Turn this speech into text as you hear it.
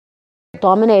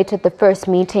dominated the first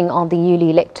meeting of the newly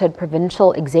elected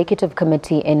Provincial Executive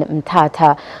Committee in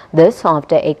Mthatha. This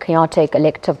after a chaotic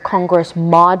elective Congress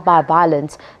marred by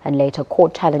violence and later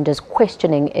court challenges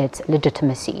questioning its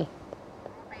legitimacy.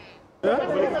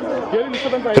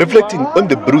 Reflecting on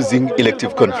the bruising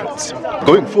elective conference,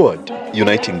 going forward,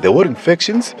 uniting the warring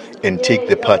factions and take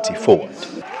the party forward.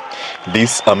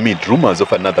 This amid rumors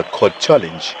of another court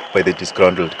challenge by the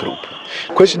disgruntled group,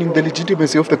 questioning the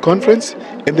legitimacy of the conference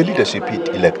and the leadership it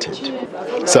elected,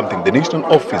 something the national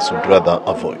office would rather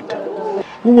avoid.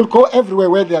 We will go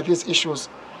everywhere where there are these issues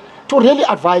to really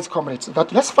advise comrades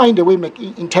that let's find a way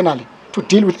internally to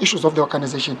deal with issues of the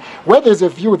organization. Where there is a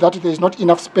view that there is not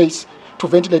enough space to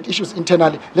ventilate issues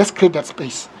internally, let's create that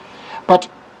space. But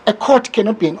a court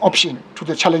cannot be an option to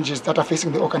the challenges that are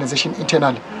facing the organization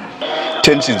internally.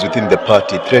 Tensions within the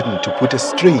party threaten to put a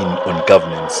strain on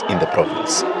governance in the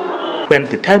province. When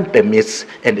the time permits,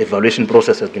 an evaluation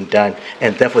process has been done,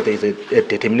 and therefore there is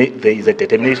a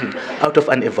determination out of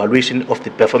an evaluation of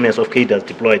the performance of cadres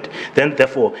deployed, then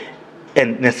therefore,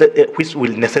 which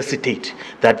will necessitate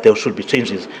that there should be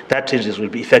changes, that changes will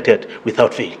be effected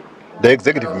without fail. The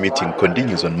executive meeting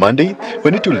continues on Monday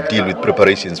when it will deal with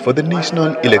preparations for the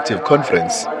National Elective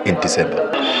Conference in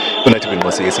December.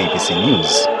 SABC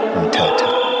News, Mthatha.